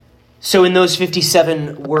So in those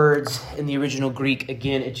 57 words in the original Greek,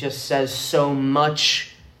 again, it just says so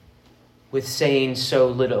much with saying so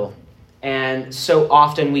little. And so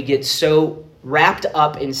often we get so wrapped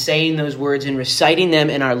up in saying those words and reciting them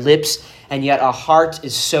in our lips, and yet our heart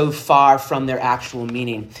is so far from their actual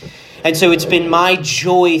meaning. And so it's been my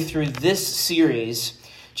joy through this series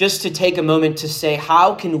just to take a moment to say,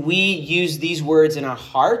 how can we use these words in our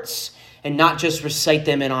hearts and not just recite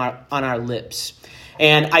them on our lips?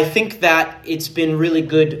 And I think that it's been really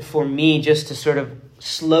good for me just to sort of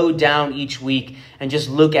slow down each week and just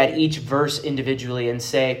look at each verse individually and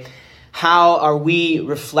say, how are we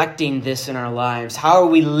reflecting this in our lives? How are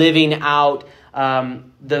we living out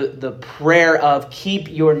the prayer of keep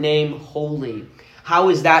your name holy? How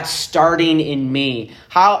is that starting in me?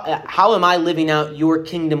 How am I living out your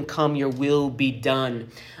kingdom come, your will be done?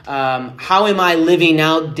 How am I living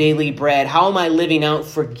out daily bread? How am I living out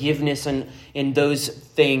forgiveness and in those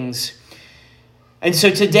things? And so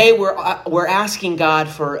today we're asking God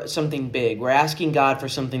for something big. We're asking God for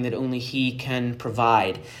something that only He can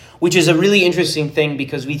provide, which is a really interesting thing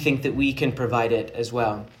because we think that we can provide it as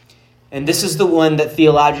well. And this is the one that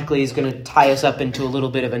theologically is going to tie us up into a little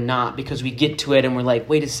bit of a knot, because we get to it and we're like,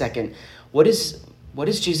 wait a second, what is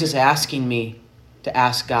Jesus asking me to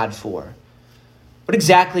ask God for? What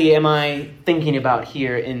exactly am I thinking about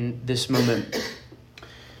here in this moment?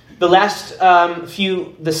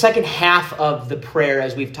 The second half of the prayer,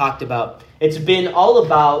 as we've talked about, it's been all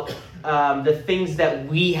about the things that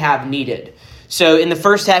we have needed. So in the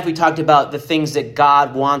first half, we talked about the things that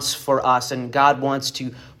God wants for us and God wants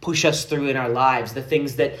to push us through in our lives, the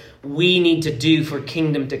things that we need to do for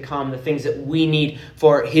kingdom to come, the things that we need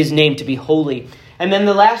for His name to be holy. And then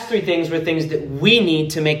the last three things were things that we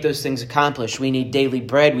need to make those things accomplished. We need daily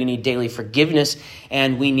bread, we need daily forgiveness,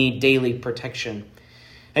 and we need daily protection.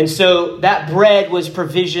 And so that bread was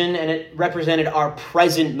provision, and it represented our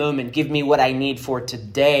present moment. Give me what I need for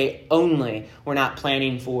today only. We're not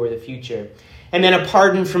planning for the future. And then a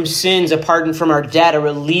pardon from sins, a pardon from our debt, a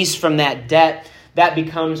release from that debt, that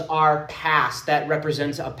becomes our past. That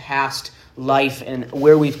represents a past life and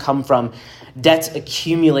where we've come from. Debts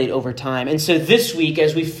accumulate over time. And so this week,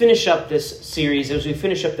 as we finish up this series, as we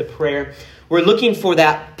finish up the prayer, we're looking for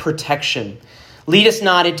that protection. Lead us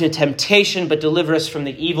not into temptation, but deliver us from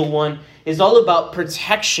the evil one. It's all about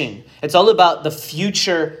protection. It's all about the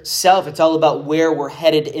future self. It's all about where we're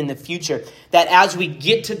headed in the future. That as we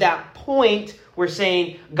get to that point, we're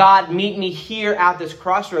saying, God, meet me here at this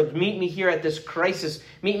crossroads. Meet me here at this crisis.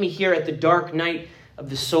 Meet me here at the dark night of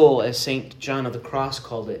the soul, as St. John of the Cross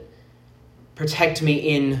called it. Protect me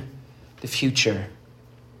in the future.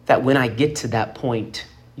 That when I get to that point,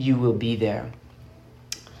 you will be there.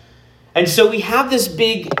 And so we have this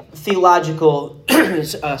big theological,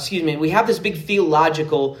 we have this big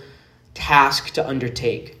theological task to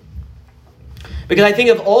undertake. Because I think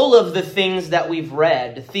of all of the things that we've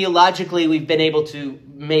read, theologically we've been able to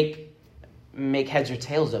make heads or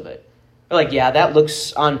tails of it. We're like, yeah, that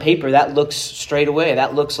looks on paper, that looks straight away,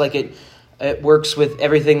 that looks like it works with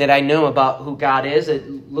everything that I know about who God is.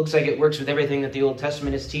 It looks like it works with everything that the Old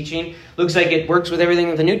Testament is teaching. Looks like it works with everything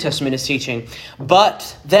that the New Testament is teaching.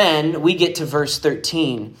 But then we get to verse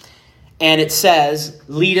 13, and it says,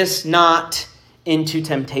 lead us not into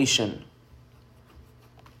temptation.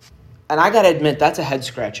 And I got to admit, that's a head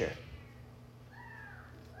scratcher.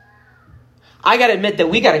 I got to admit that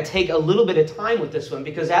we got to take a little bit of time with this one,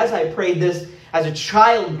 because as I prayed this as a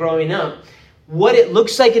child growing up, what it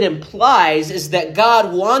looks like it implies is that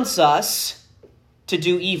God wants us to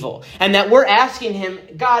do evil. And that we're asking Him,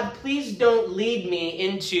 God, please don't lead me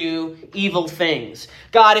into evil things.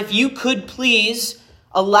 God, if you could please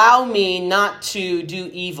allow me not to do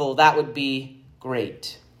evil, that would be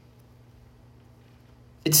great.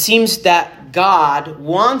 It seems that God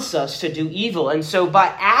wants us to do evil. And so by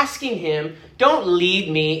asking Him, don't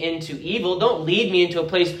lead me into evil, don't lead me into a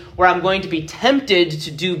place where I'm going to be tempted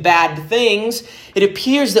to do bad things, it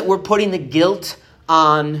appears that we're putting the guilt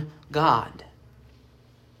on God.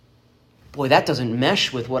 Boy, that doesn't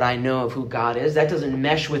mesh with what I know of who God is. That doesn't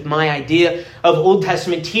mesh with my idea of Old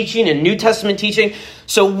Testament teaching and New Testament teaching.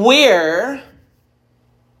 So where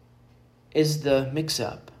is the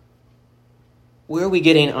mix-up? Where are we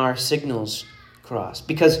getting our signals crossed?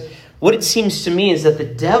 Because what it seems to me is that the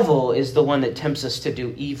devil is the one that tempts us to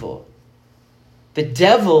do evil. The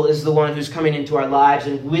devil is the one who's coming into our lives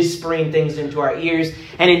and whispering things into our ears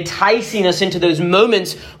and enticing us into those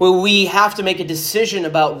moments where we have to make a decision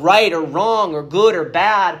about right or wrong or good or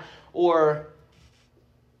bad or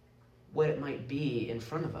what it might be in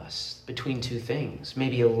front of us between two things,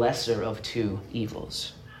 maybe a lesser of two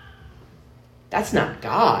evils. That's not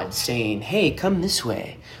God saying, hey, come this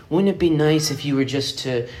way. Wouldn't it be nice if you were just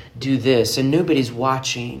to do this and nobody's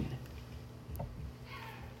watching?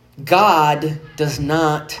 God does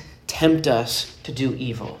not tempt us to do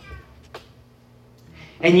evil.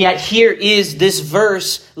 And yet here is this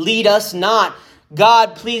verse, lead us not.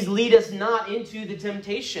 God, please lead us not into the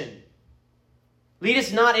temptation. Lead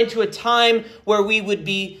us not into a time where we would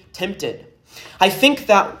be tempted. I think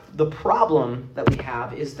that the problem that we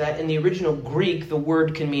have is that in the original Greek, the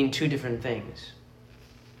word can mean two different things.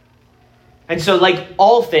 And so like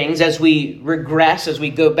all things, as we regress, as we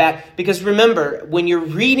go back, because remember, when you're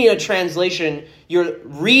reading a translation, you're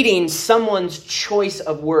reading someone's choice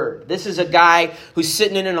of word. This is a guy who's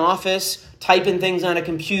sitting in an office, typing things on a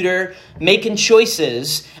computer, making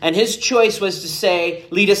choices, and his choice was to say,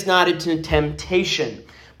 lead us not into temptation.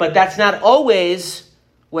 But that's not always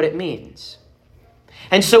what it means.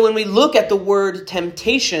 And so when we look at the word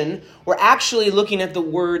temptation, we're actually looking at the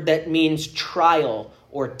word that means trial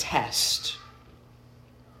or test.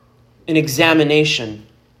 An examination.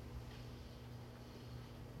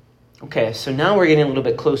 Okay, so now we're getting a little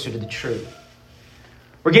bit closer to the truth.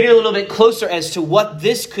 We're getting a little bit closer as to what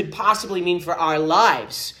this could possibly mean for our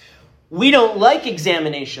lives. We don't like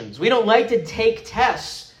examinations. We don't like to take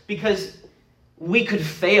tests because we could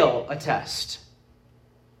fail a test.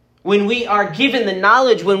 When we are given the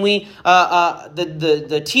knowledge, when we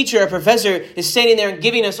the teacher or professor is standing there and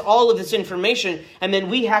giving us all of this information, and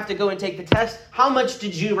then we have to go and take the test, how much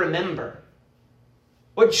did you remember?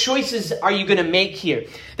 What choices are you going to make here?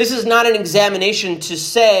 This is not an examination to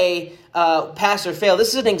say pass or fail. This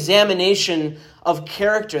is an examination of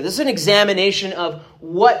character. This is an examination of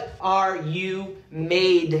what are you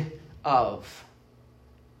made of.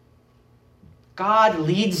 God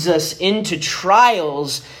leads us into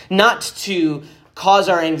trials not to cause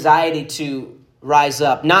our anxiety to rise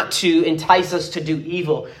up, not to entice us to do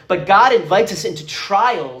evil, but God invites us into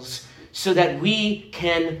trials so that we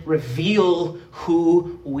can reveal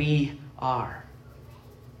who we are.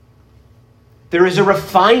 There is a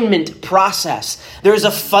refinement process. There is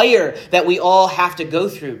a fire that we all have to go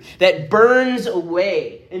through that burns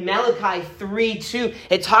away. In Malachi 3:2,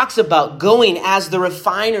 it talks about going as the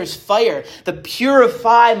refiner's fire, to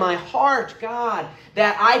purify my heart, God,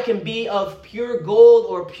 that I can be of pure gold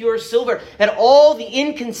or pure silver, that all the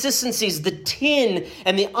inconsistencies, the tin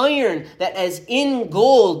and the iron that is in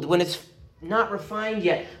gold when it's not refined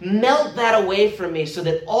yet, melt that away from me so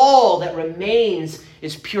that all that remains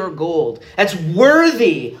is pure gold. That's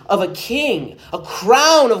worthy of a king, a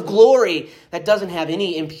crown of glory that doesn't have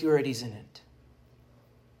any impurities in it.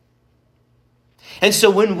 And so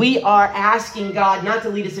when we are asking God not to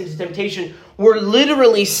lead us into temptation, we're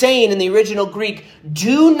literally saying in the original Greek,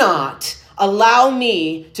 do not allow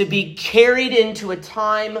me to be carried into a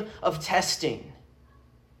time of testing.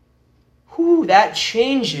 That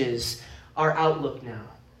changes our outlook now.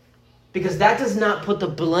 Because that does not put the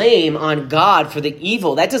blame on God for the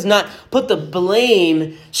evil. That does not put the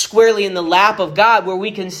blame squarely in the lap of God where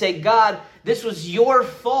we can say, God, this was your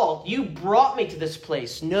fault. You brought me to this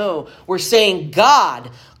place. No, we're saying,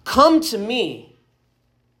 God, come to me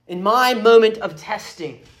in my moment of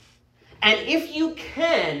testing. And if you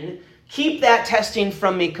can, keep that testing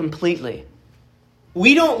from me completely.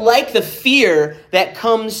 We don't like the fear that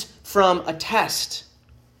comes from a test.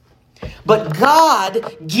 But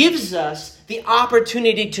God gives us the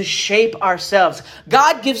opportunity to shape ourselves.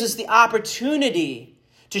 God gives us the opportunity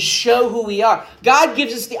to show who we are. God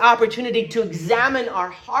gives us the opportunity to examine our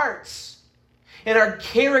hearts and our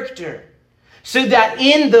character so that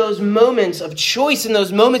in those moments of choice, in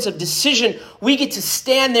those moments of decision, we get to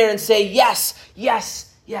stand there and say yes,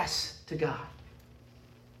 yes, yes to God.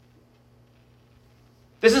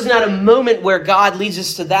 This is not a moment where God leads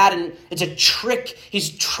us to that and it's a trick.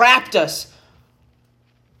 He's trapped us.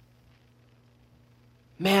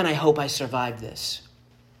 Man, I hope I survived this.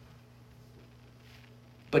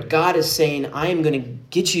 But God is saying, I am going to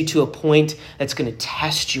get you to a point that's going to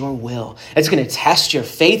test your will. It's going to test your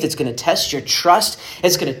faith. It's going to test your trust.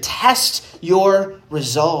 It's going to test your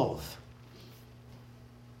resolve.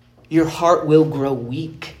 Your heart will grow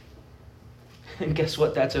weak. And guess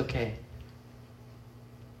what? That's okay.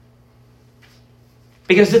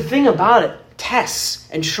 Because the thing about it, tests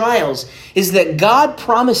and trials, is that God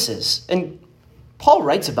promises, and Paul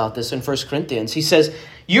writes about this in 1 Corinthians. He says,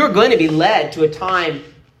 you're going to be led to a time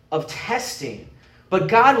of testing, but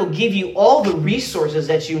God will give you all the resources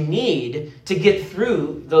that you need to get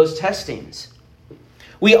through those testings.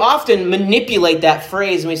 We often manipulate that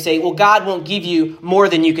phrase and we say, well, God won't give you more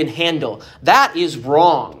than you can handle. That is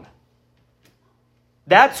wrong.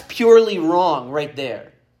 That's purely wrong right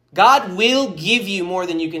there. God will give you more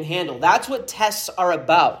than you can handle. That's what tests are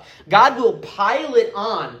about. God will pile it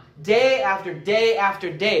on day after day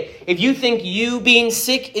after day. If you think you being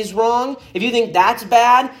sick is wrong, if you think that's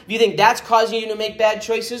bad, if you think that's causing you to make bad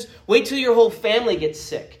choices, wait till your whole family gets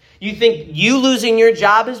sick. You think you losing your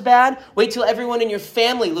job is bad? Wait till everyone in your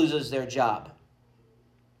family loses their job.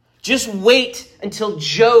 Just wait until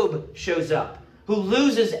Job shows up, who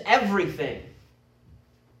loses everything.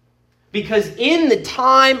 Because in the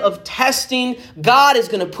time of testing, God is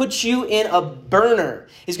going to put you in a burner.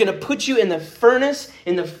 He's going to put you in the furnace,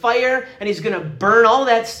 in the fire, and he's going to burn all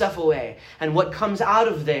that stuff away. And what comes out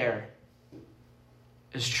of there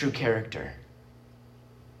is true character.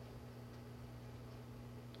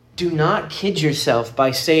 Do not kid yourself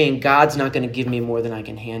by saying God's not going to give me more than I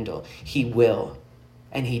can handle. He will.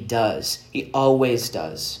 And he does. He always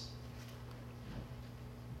does.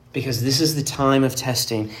 Because this is the time of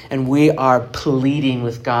testing, and we are pleading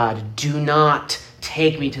with God. Do not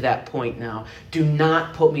take me to that point now. Do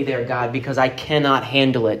not put me there, God, because I cannot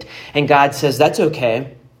handle it. And God says, that's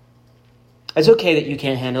okay. It's okay that you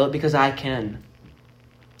can't handle it because I can.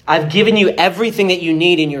 I've given you everything that you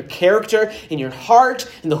need in your character, in your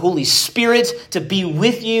heart, in the Holy Spirit to be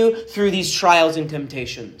with you through these trials and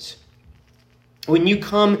temptations. When you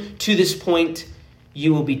come to this point,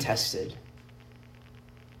 you will be tested.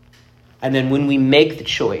 And then when we make the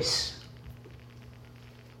choice,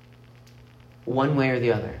 one way or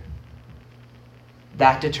the other,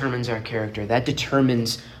 that determines our character.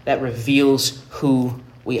 That reveals who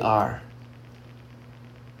we are.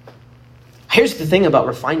 Here's the thing about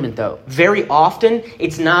refinement, though. Very often,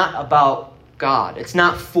 it's not about God. It's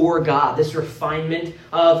not for God. This refinement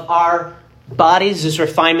of our bodies, this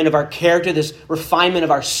refinement of our character, this refinement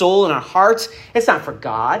of our soul and our hearts, it's not for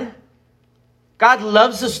God. God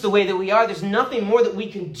loves us the way that we are. There's nothing more that we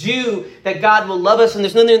can do that God will love us, and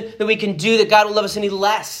there's nothing that we can do that God will love us any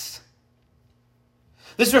less.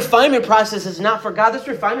 This refinement process is not for God. This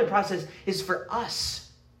refinement process is for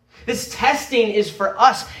us. This testing is for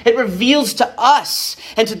us. It reveals to us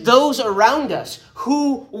and to those around us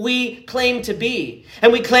who we claim to be.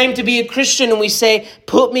 And we claim to be a Christian, and we say,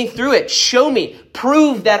 put me through it. Show me.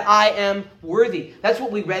 Prove that I am worthy. That's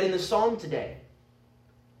what we read in the Psalm today.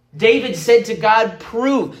 David said to God,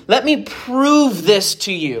 let me prove this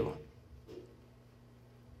to you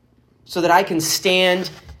so that I can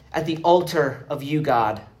stand at the altar of you,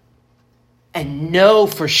 God, and know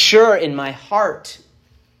for sure in my heart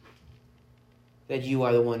that you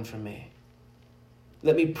are the one for me.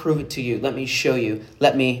 Let me prove it to you. Let me show you.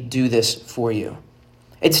 Let me do this for you.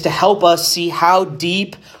 It's to help us see how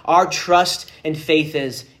deep our trust and faith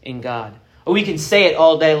is in God. We can say it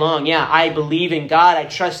all day long. Yeah, I believe in God. I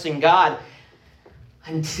trust in God.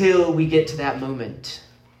 Until we get to that moment.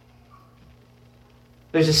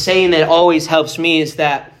 There's a saying that always helps me is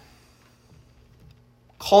that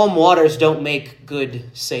calm waters don't make good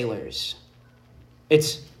sailors.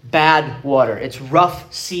 It's bad water. It's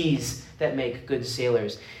rough seas that make good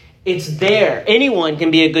sailors. It's there. Anyone can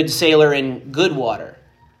be a good sailor in good water.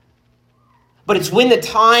 But it's when the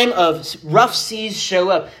time of rough seas show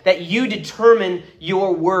up that you determine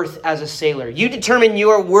your worth as a sailor. You determine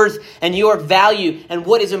your worth and your value and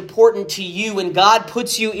what is important to you when God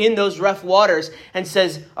puts you in those rough waters and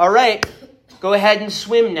says, all right, go ahead and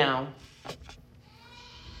swim now.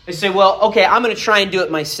 They say, well, okay, I'm going to try and do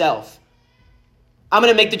it myself. I'm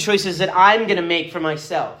going to make the choices that I'm going to make for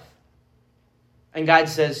myself. And God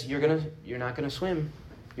says, you're not going to swim.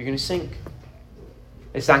 You're going to sink.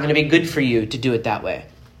 It's not going to be good for you to do it that way.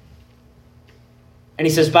 And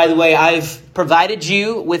he says, by the way, I've provided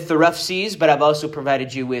you with the rough seas, but I've also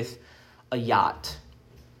provided you with a yacht,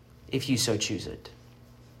 if you so choose it.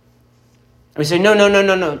 And we say,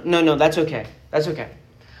 no, that's okay. That's okay.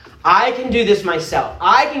 I can do this myself.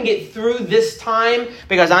 I can get through this time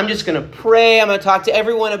because I'm just going to pray. I'm going to talk to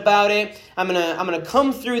everyone about it. I'm going to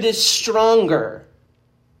come through this stronger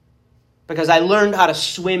because I learned how to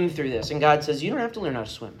swim through this. And God says, you don't have to learn how to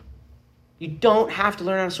swim. You don't have to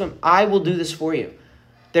learn how to swim. I will do this for you.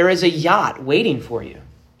 There is a yacht waiting for you.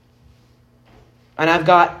 And I've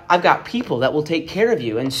got people that will take care of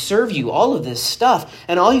you and serve you, all of this stuff.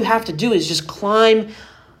 And all you have to do is just climb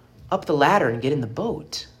up the ladder and get in the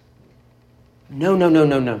boat. No.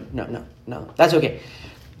 That's okay.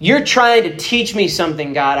 You're trying to teach me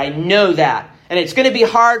something, God. I know that. And it's going to be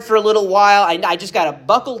hard for a little while. I just got to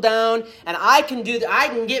buckle down, and I can do that. I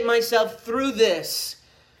can get myself through this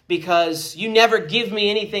because you never give me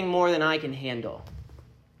anything more than I can handle.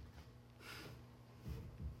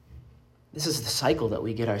 This is the cycle that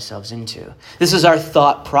we get ourselves into. This is our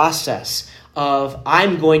thought process of,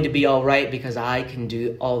 I'm going to be all right because I can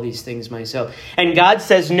do all these things myself. And God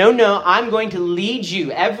says, no, I'm going to lead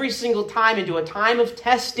you every single time into a time of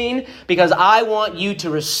testing because I want you to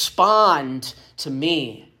respond to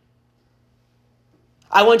me.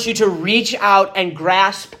 I want you to reach out and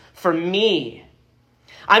grasp for me.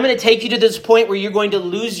 I'm going to take you to this point where you're going to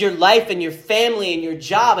lose your life and your family and your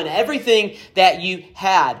job and everything that you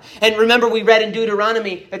had. And remember, we read in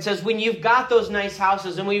Deuteronomy, it says, when you've got those nice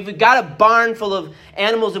houses and when you've got a barn full of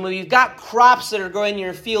animals and when you've got crops that are growing in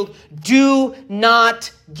your field, do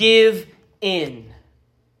not give in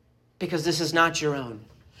because this is not your own.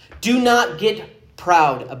 Do not get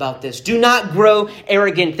proud about this. Do not grow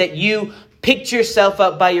arrogant that you picked yourself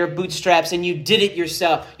up by your bootstraps and you did it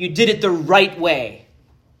yourself. You did it the right way.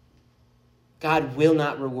 God will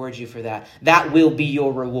not reward you for that. That will be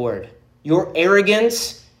your reward. Your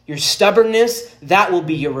arrogance, your stubbornness, that will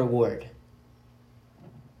be your reward.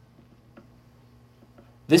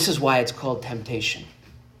 This is why it's called temptation.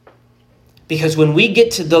 Because when we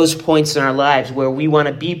get to those points in our lives where we want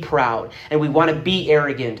to be proud and we want to be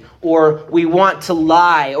arrogant or we want to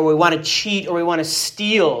lie or we want to cheat or we want to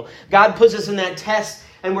steal, God puts us in that test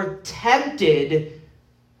and we're tempted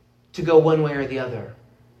to go one way or the other.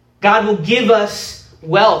 God will give us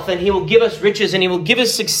wealth and He will give us riches and He will give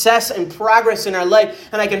us success and progress in our life.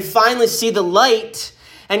 And I can finally see the light.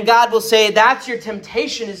 And God will say, that's your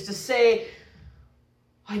temptation, is to say,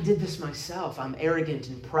 I did this myself. I'm arrogant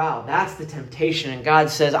and proud. That's the temptation. And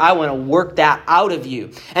God says, I want to work that out of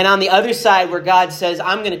you. And on the other side where God says,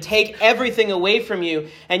 I'm going to take everything away from you.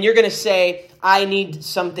 And you're going to say, I need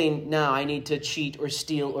something now. I need to cheat or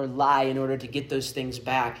steal or lie in order to get those things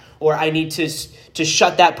back. Or I need to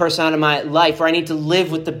shut that person out of my life. Or I need to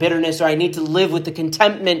live with the bitterness. Or I need to live with the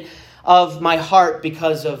contentment of my heart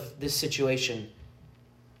because of this situation.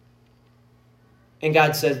 And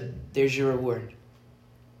God says, there's your reward.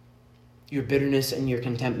 Your bitterness and your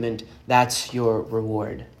contentment, that's your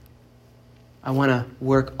reward. I want to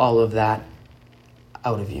work all of that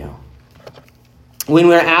out of you. When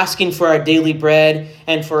we're asking for our daily bread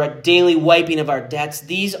and for a daily wiping of our debts,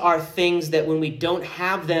 these are things that when we don't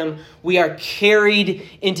have them, we are carried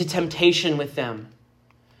into temptation with them.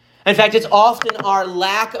 In fact, it's often our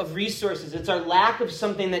lack of resources. It's our lack of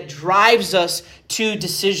something that drives us to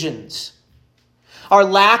decisions. Our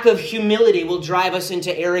lack of humility will drive us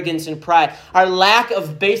into arrogance and pride. Our lack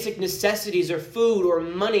of basic necessities or food or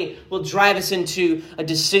money will drive us into a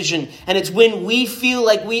decision. And it's when we feel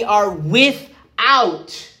like we are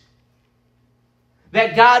without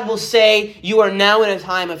that God will say, you are now in a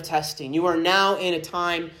time of testing. You are now in a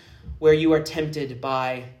time where you are tempted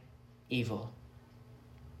by evil.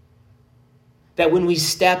 That when we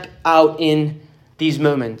step out in these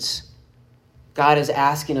moments, God is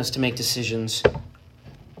asking us to make decisions.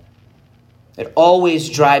 It always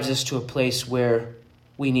drives us to a place where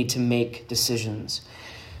we need to make decisions.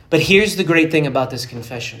 But here's the great thing about this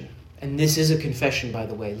confession. And this is a confession, by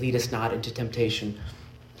the way. Lead us not into temptation.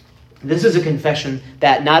 This is a confession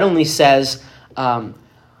that not only says, I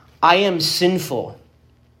am sinful.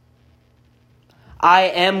 I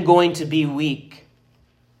am going to be weak.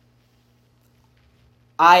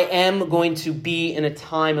 I am going to be in a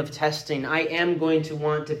time of testing. I am going to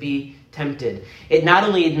want to be tempted. It not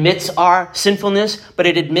only admits our sinfulness, but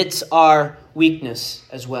it admits our weakness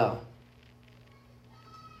as well.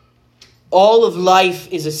 All of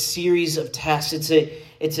life is a series of tests.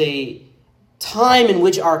 It's a time in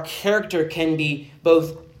which our character can be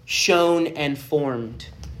both shown and formed.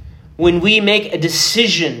 When we make a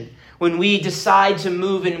decision, when we decide to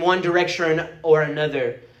move in one direction or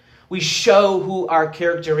another, we show who our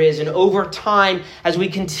character is. And over time, as we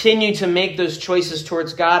continue to make those choices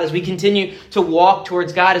towards God, as we continue to walk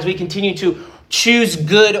towards God, as we continue to choose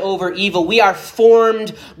good over evil, we are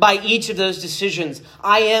formed by each of those decisions.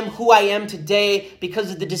 I am who I am today because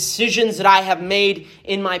of the decisions that I have made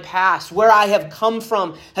in my past. Where I have come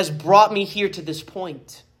from has brought me here to this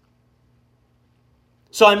point.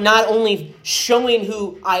 So I'm not only showing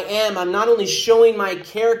who I am, I'm not only showing my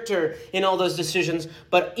character in all those decisions,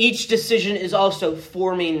 but each decision is also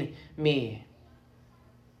forming me.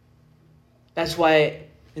 That's why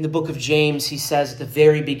in the book of James, he says at the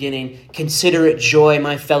very beginning, consider it joy,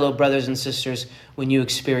 my fellow brothers and sisters, when you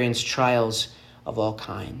experience trials of all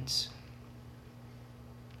kinds.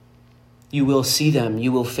 You will see them,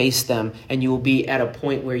 you will face them, and you will be at a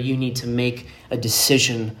point where you need to make a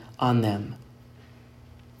decision on them.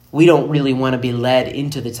 we don't really want to be led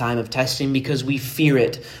into the time of testing because we fear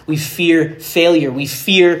it. We fear failure. We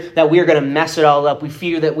fear that we're going to mess it all up. We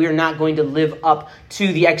fear that we're not going to live up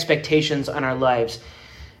to the expectations on our lives.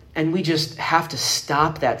 And we just have to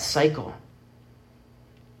stop that cycle.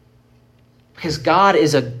 Because God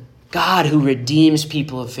is a God who redeems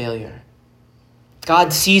people of failure.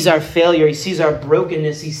 God sees our failure. He sees our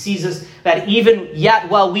brokenness. He sees us that even yet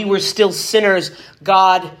while we were still sinners,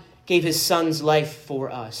 God gave his son's life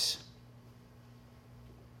for us.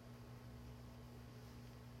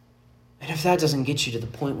 And if that doesn't get you to the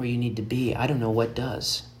point where you need to be, I don't know what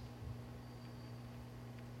does.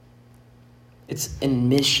 It's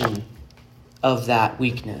admission of that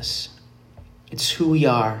weakness. It's who we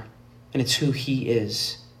are, and it's who he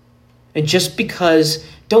is. And just because,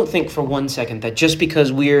 don't think for 1 second that just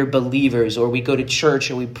because we're believers or we go to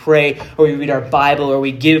church or we pray or we read our Bible or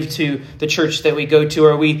we give to the church that we go to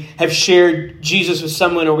or we have shared Jesus with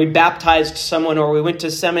someone or we baptized someone or we went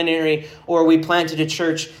to seminary or we planted a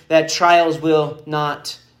church, that trials will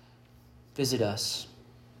not visit us.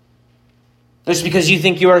 Just because you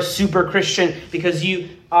think you are a super Christian, because you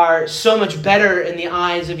are so much better in the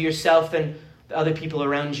eyes of yourself than the other people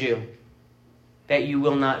around you, that you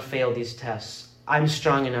will not fail these tests. I'm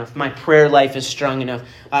strong enough. My prayer life is strong enough.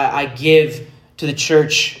 I give to the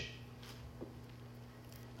church.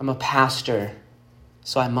 I'm a pastor,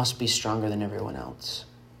 so I must be stronger than everyone else.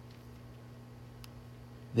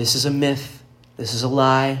 This is a myth. This is a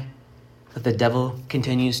lie that the devil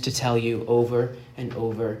continues to tell you over and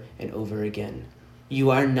over and over again. You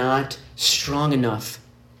are not strong enough.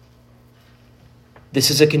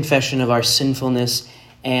 This is a confession of our sinfulness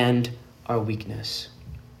and our weakness.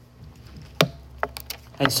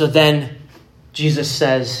 And so then Jesus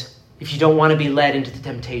says, if you don't want to be led into the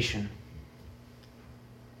temptation,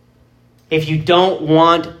 if you don't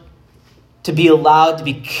want to be allowed to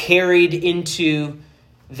be carried into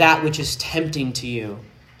that which is tempting to you,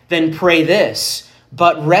 then pray this,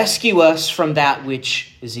 but rescue us from that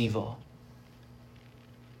which is evil.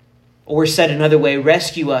 Or said another way,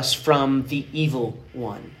 rescue us from the evil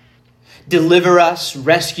one. Deliver us,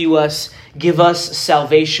 rescue us, give us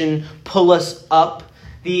salvation, pull us up.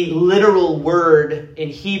 The literal word in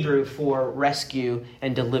Hebrew for rescue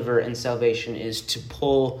and deliver and salvation is to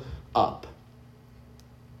pull up.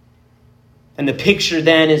 And the picture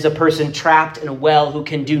then is a person trapped in a well who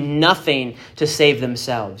can do nothing to save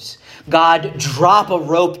themselves. God, drop a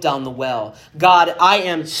rope down the well. God, I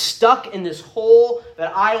am stuck in this hole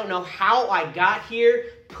that I don't know how I got here.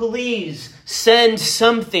 Please send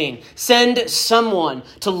something, send someone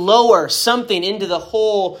to lower something into the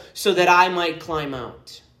hole so that I might climb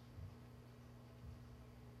out.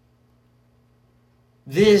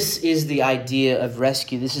 This is the idea of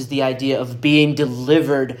rescue. This is the idea of being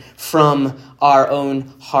delivered from our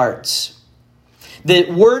own hearts.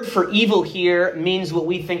 The word for evil here means what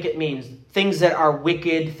we think it means. Things that are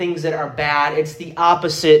wicked, things that are bad. It's the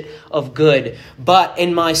opposite of good. But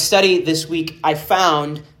in my study this week, I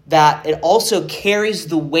found that it also carries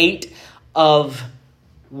the weight of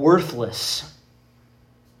worthless.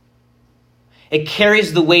 It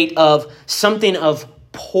carries the weight of something of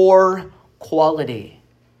poor quality.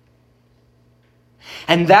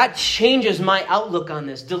 And that changes my outlook on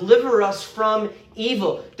this. Deliver us from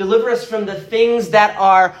evil. Deliver us from the things that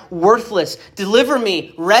are worthless. Deliver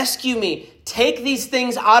me, rescue me. Take these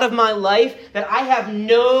things out of my life that I have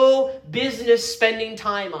no business spending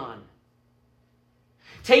time on.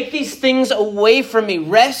 Take these things away from me.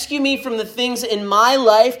 Rescue me from the things in my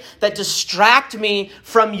life that distract me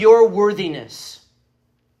from your worthiness.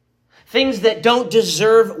 Things that don't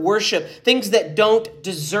deserve worship. Things that don't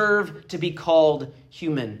deserve to be called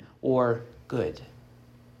human or good.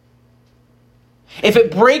 If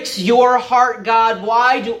it breaks your heart, God,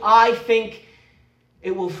 why do I think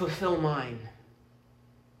it will fulfill mine?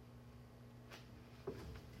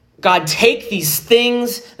 God, take these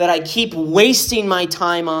things that I keep wasting my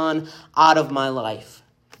time on out of my life.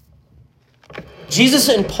 Jesus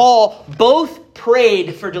and Paul both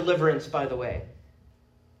prayed for deliverance, by the way.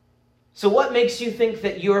 So what makes you think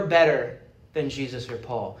that you're better than Jesus or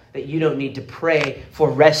Paul? That you don't need to pray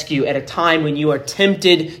for rescue at a time when you are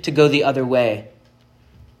tempted to go the other way?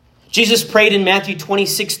 Jesus prayed in Matthew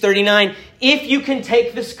 26:39, if you can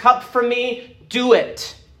take this cup from me, do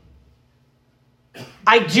it.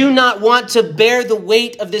 I do not want to bear the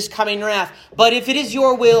weight of this coming wrath, but if it is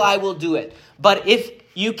your will, I will do it. But if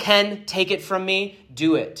you can take it from me,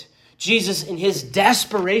 do it. Jesus, in his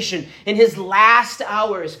desperation, in his last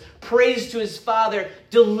hours, prays to his Father,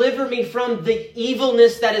 deliver me from the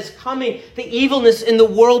evilness that is coming, the evilness in the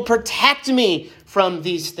world. Protect me from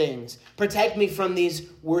these things. Protect me from these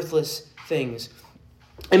worthless things.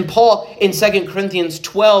 And Paul in 2 Corinthians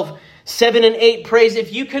 12, 7 and 8 prays,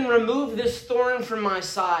 if you can remove this thorn from my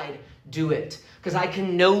side, do it, because I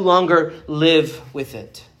can no longer live with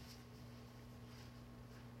it.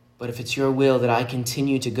 But if it's your will that I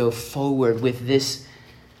continue to go forward with this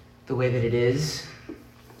the way that it is,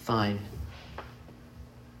 fine.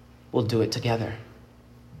 We'll do it together.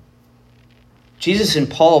 Jesus and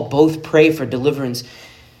Paul both pray for deliverance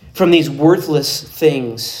from these worthless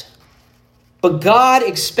things. But God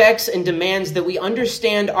expects and demands that we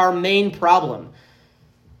understand our main problem.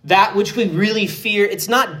 That which we really fear. It's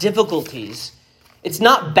not difficulties. It's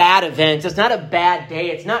not bad events. It's not a bad day.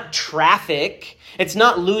 It's not traffic. It's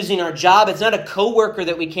not losing our job. It's not a coworker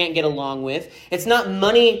that we can't get along with. It's not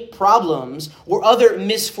money problems or other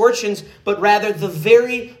misfortunes, but rather the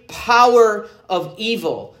very power of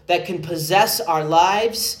evil that can possess our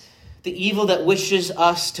lives, the evil that wishes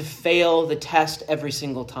us to fail the test every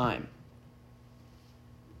single time.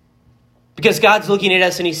 Because God's looking at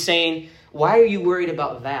us and he's saying, why are you worried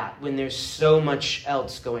about that when there's so much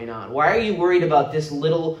else going on? Why are you worried about this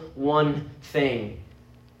little one thing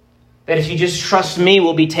that if you just trust me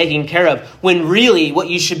will be taken care of? When really what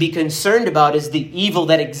you should be concerned about is the evil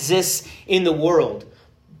that exists in the world.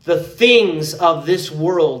 The things of this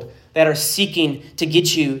world that are seeking to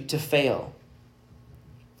get you to fail.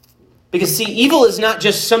 Because see, evil is not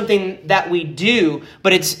just something that we do,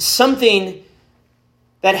 but it's something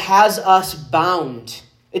that has us bound.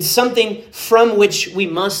 It's something from which we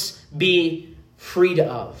must be freed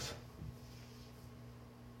of.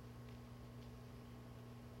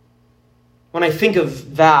 When I think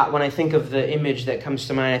of that, when I think of the image that comes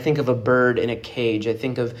to mind, I think of a bird in a cage. I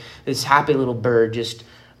think of this happy little bird just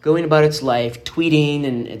going about its life, tweeting,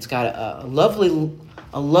 and it's got a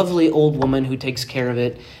lovely old woman who takes care of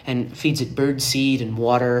it and feeds it bird seed and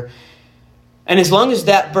water. And as long as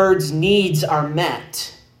that bird's needs are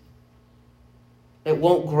met, it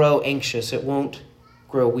won't grow anxious. It won't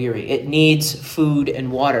grow weary. It needs food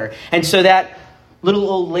and water. And so that little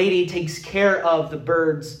old lady takes care of the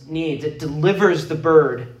bird's needs. It delivers the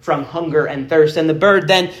bird from hunger and thirst. And the bird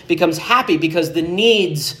then becomes happy because the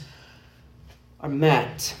needs are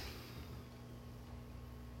met.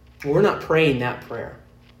 We're not praying that prayer.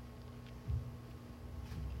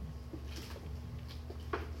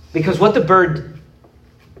 Because what the bird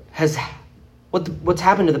has, what's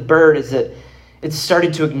happened to the bird is that it's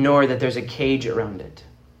started to ignore that there's a cage around it.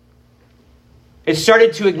 It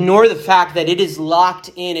started to ignore the fact that it is locked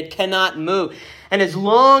in. It cannot move. And as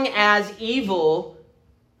long as evil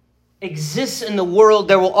exists in the world,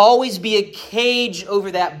 there will always be a cage over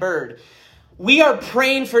that bird. We are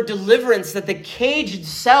praying for deliverance, that the cage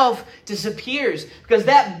itself disappears, because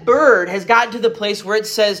that bird has gotten to the place where it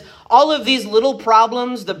says, all of these little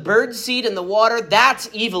problems, the bird seed and the water,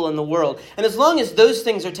 that's evil in the world. And as long as those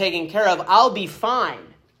things are taken care of, I'll be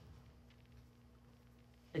fine.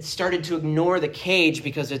 It started to ignore the cage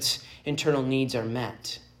because its internal needs are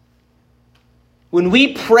met. When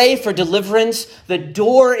we pray for deliverance, the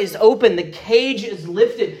door is open, the cage is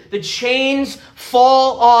lifted, the chains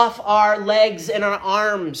fall off our legs and our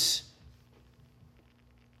arms.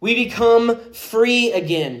 We become free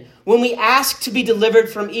again. When we ask to be delivered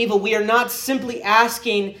from evil, we are not simply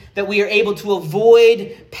asking that we are able to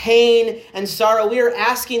avoid pain and sorrow. We are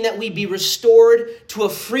asking that we be restored to a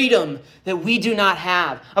freedom that we do not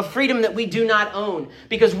have, a freedom that we do not own,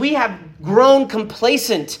 because we have grown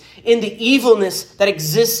complacent in the evilness that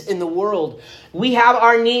exists in the world. We have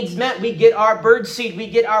our needs met. We get our bird seed, we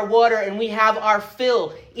get our water, and we have our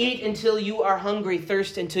fill. Eat until you are hungry,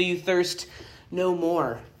 thirst until you thirst no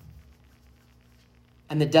more.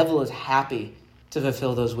 And the devil is happy to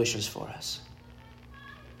fulfill those wishes for us.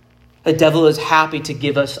 The devil is happy to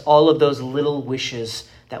give us all of those little wishes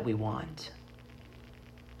that we want.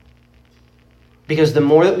 Because the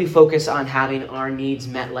more that we focus on having our needs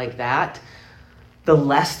met like that, the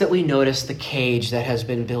less that we notice the cage that has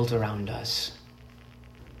been built around us.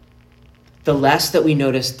 The less that we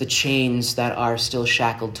notice the chains that are still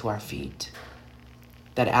shackled to our feet.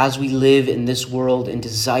 That as we live in this world and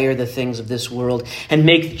desire the things of this world and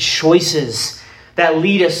make choices that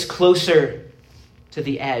lead us closer to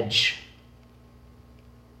the edge,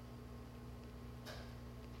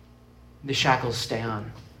 the shackles stay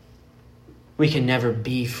on. We can never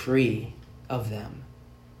be free of them.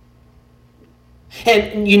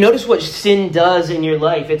 And you notice what sin does in your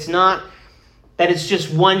life. It's not that it's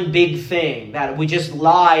just one big thing, that we just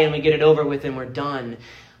lie and we get it over with and we're done.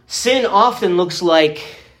 Sin often looks like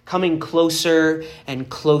coming closer and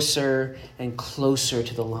closer and closer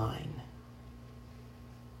to the line.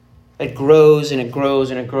 It grows and it grows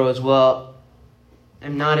and it grows. Well,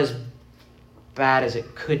 I'm not as bad as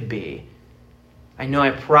it could be. I know I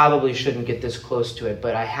probably shouldn't get this close to it,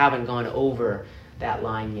 but I haven't gone over that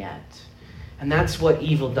line yet. And that's what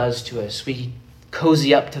evil does to us. We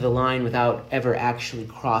cozy up to the line without ever actually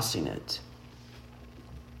crossing it.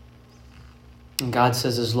 And God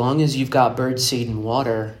says, as long as you've got birdseed and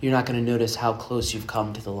water, you're not going to notice how close you've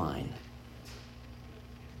come to the line.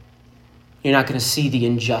 You're not going to see the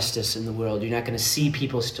injustice in the world. You're not going to see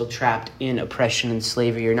people still trapped in oppression and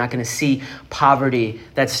slavery. You're not going to see poverty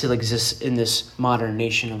that still exists in this modern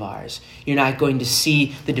nation of ours. You're not going to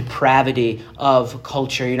see the depravity of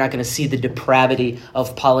culture. You're not going to see the depravity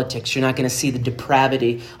of politics. You're not going to see the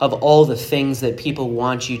depravity of all the things that people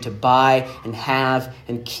want you to buy and have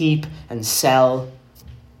and keep and sell.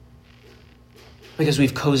 Because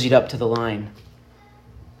we've cozied up to the line.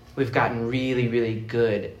 We've gotten really, really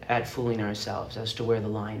good at fooling ourselves as to where the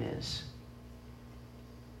line is.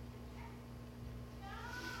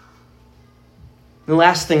 The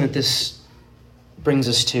last thing that this brings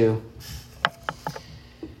us to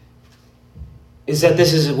is that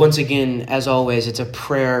this is, once again, as always, it's a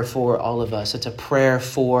prayer for all of us. It's a prayer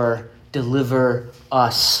for deliver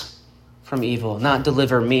us from evil. Not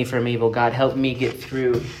deliver me from evil. God, help me get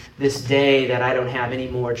through this day that I don't have any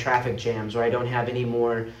more traffic jams or I don't have any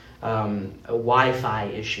more Wi-Fi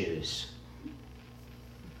issues.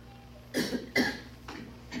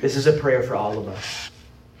 This is a prayer for all of us.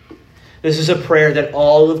 This is a prayer that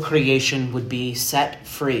all of creation would be set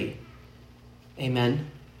free.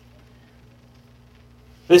 Amen.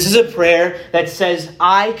 This is a prayer that says,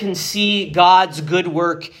 I can see God's good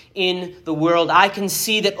work in the world. I can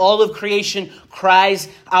see that all of creation cries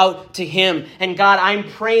out to him. And God, I'm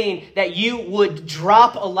praying that you would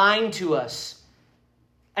drop a line to us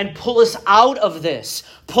and pull us out of this.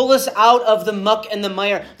 Pull us out of the muck and the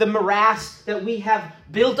mire, the morass that we have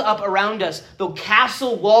built up around us, the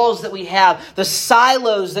castle walls that we have, the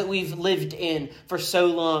silos that we've lived in for so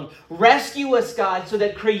long. Rescue us, God, so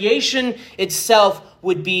that creation itself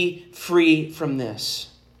would be free from this.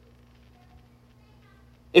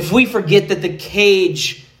 If we forget that the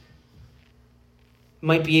cage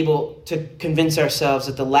might be able to convince ourselves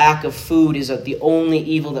that the lack of food is the only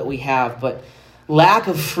evil that we have, but lack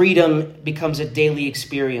of freedom becomes a daily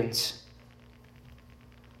experience.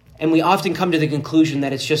 And we often come to the conclusion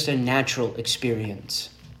that it's just a natural experience.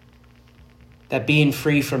 That being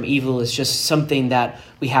free from evil is just something that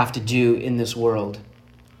we have to do in this world.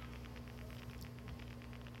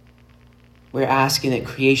 We're asking that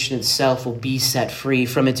creation itself will be set free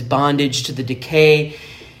from its bondage to the decay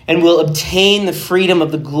and will obtain the freedom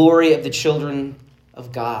of the glory of the children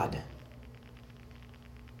of God.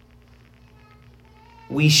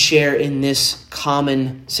 We share in this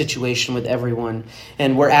common situation with everyone,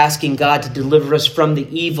 and we're asking God to deliver us from the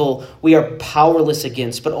evil we are powerless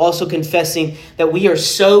against, but also confessing that we are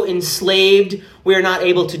so enslaved we are not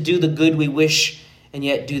able to do the good we wish and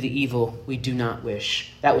yet do the evil we do not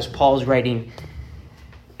wish. That was Paul's writing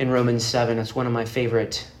in Romans 7. It's one of my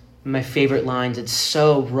favorite lines. It's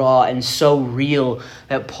so raw and so real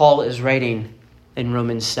that Paul is writing in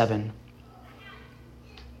Romans 7.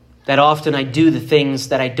 That often I do the things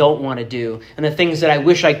that I don't want to do, and the things that I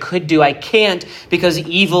wish I could do, I can't because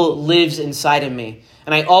evil lives inside of me.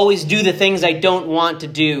 And I always do the things I don't want to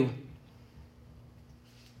do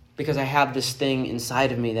because I have this thing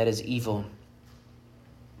inside of me that is evil.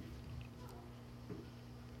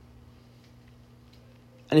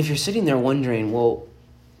 And if you're sitting there wondering, well,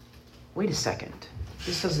 wait a second,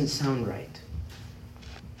 this doesn't sound right.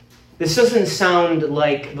 This doesn't sound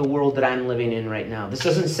like the world that I'm living in right now. This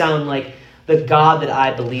doesn't sound like the God that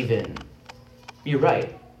I believe in. You're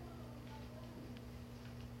right.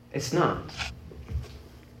 It's not.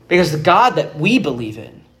 Because the God that we believe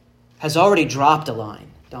in has already dropped a line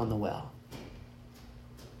down the well.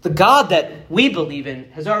 The God that we believe in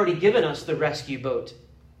has already given us the rescue boat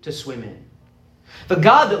to swim in. The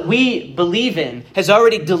God that we believe in has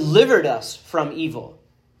already delivered us from evil.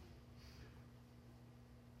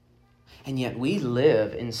 And yet we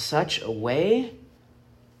live in such a way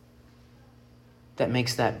that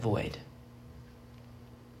makes that void.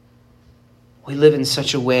 We live in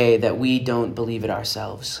such a way that we don't believe it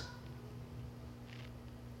ourselves.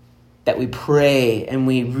 That we pray and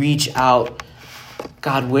we reach out,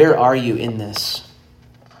 God, where are you in this?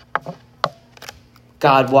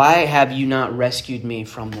 God, why have you not rescued me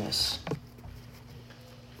from this?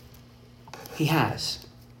 He has.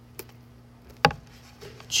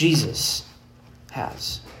 Jesus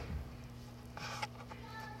has.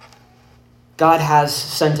 God has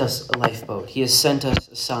sent us a lifeboat. He has sent us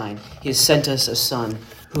a sign. He has sent us a son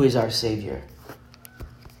who is our Savior,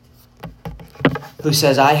 who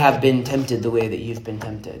says, I have been tempted the way that you've been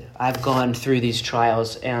tempted. I've gone through these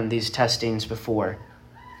trials and these testings before.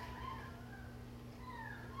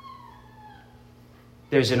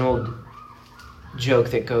 There's an old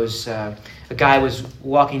joke that goes, a guy was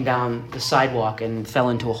walking down the sidewalk and fell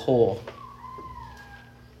into a hole.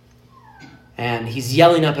 And he's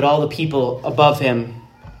yelling up at all the people above him,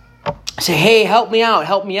 say, hey, help me out,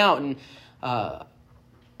 help me out. And a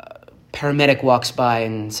paramedic walks by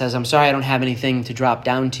and says, I'm sorry, I don't have anything to drop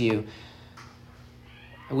down to you.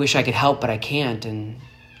 I wish I could help, but I can't. And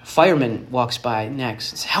a fireman walks by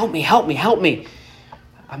next and says, help me, help me, help me.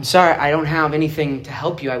 I'm sorry, I don't have anything to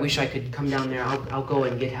help you. I wish I could come down there. I'll go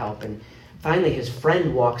and get help. And finally, his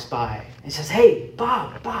friend walks by and says, hey,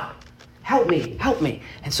 Bob, help me, help me.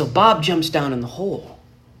 And so Bob jumps down in the hole.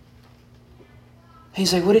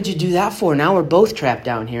 He's like, what did you do that for? Now we're both trapped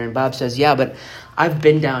down here. And Bob says, yeah, but I've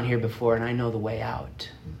been down here before and I know the way out.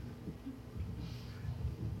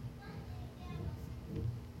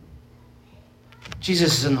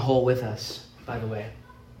 Jesus is in the hole with us, by the way.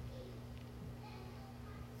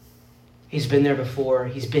 He's been there before.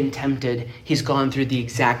 He's been tempted. He's gone through the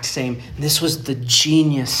exact same. This was the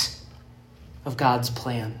genius of God's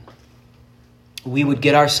plan. We would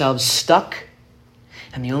get ourselves stuck,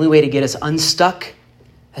 and the only way to get us unstuck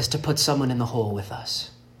is to put someone in the hole with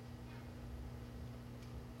us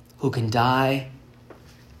who can die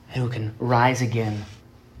and who can rise again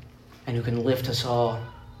and who can lift us all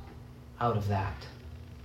out of that.